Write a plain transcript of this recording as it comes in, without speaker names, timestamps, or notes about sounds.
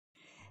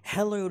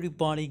Hello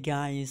everybody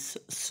guys,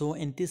 so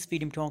in this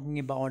video I'm talking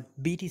about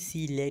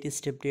BTC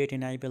latest update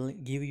and I will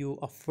give you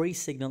a free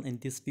signal in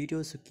this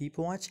video, so keep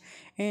watch.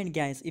 And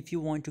guys, if you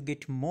want to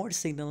get more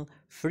signal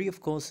free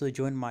of course, so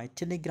join my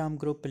Telegram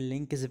group.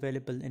 Link is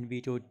available in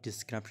video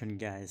description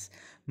guys.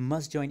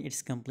 Must join,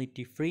 it's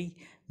completely free.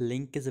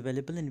 Link is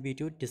available in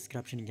video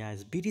description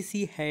guys.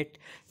 BTC had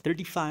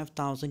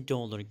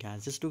 $35,000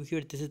 guys. Just look here,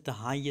 this is the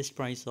highest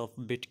price of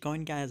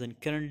Bitcoin guys, and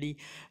currently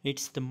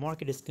it's the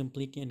market is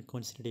completely in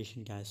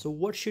consolidation guys. So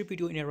what should we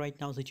do in a right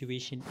now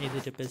situation? Is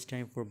it the best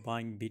time for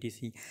buying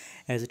BTC?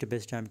 Is it the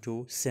best time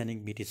to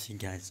selling BTC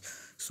guys?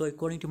 So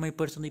according to my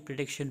personal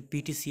prediction,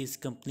 BTC is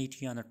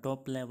completely on a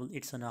top level.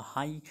 It's on a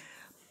high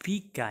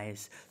peak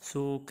guys.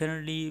 So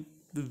currently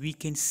we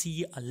can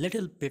see a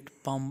little bit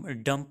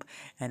dump,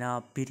 and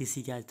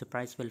BTC guys, the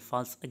price will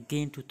fall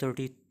again to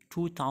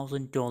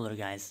 $32,000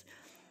 guys.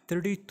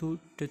 32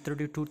 to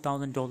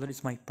 $32,000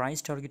 is my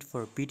price target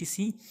for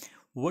BTC.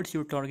 What's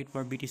your target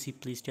for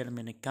BTC? Please tell me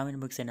in the comment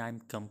box, and I'm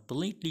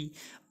completely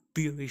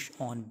bearish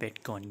on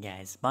Bitcoin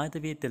guys. By the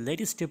way, the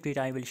latest update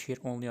I will share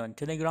only on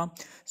Telegram,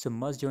 so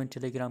must join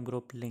Telegram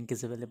group. Link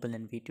is available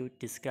in video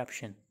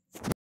description.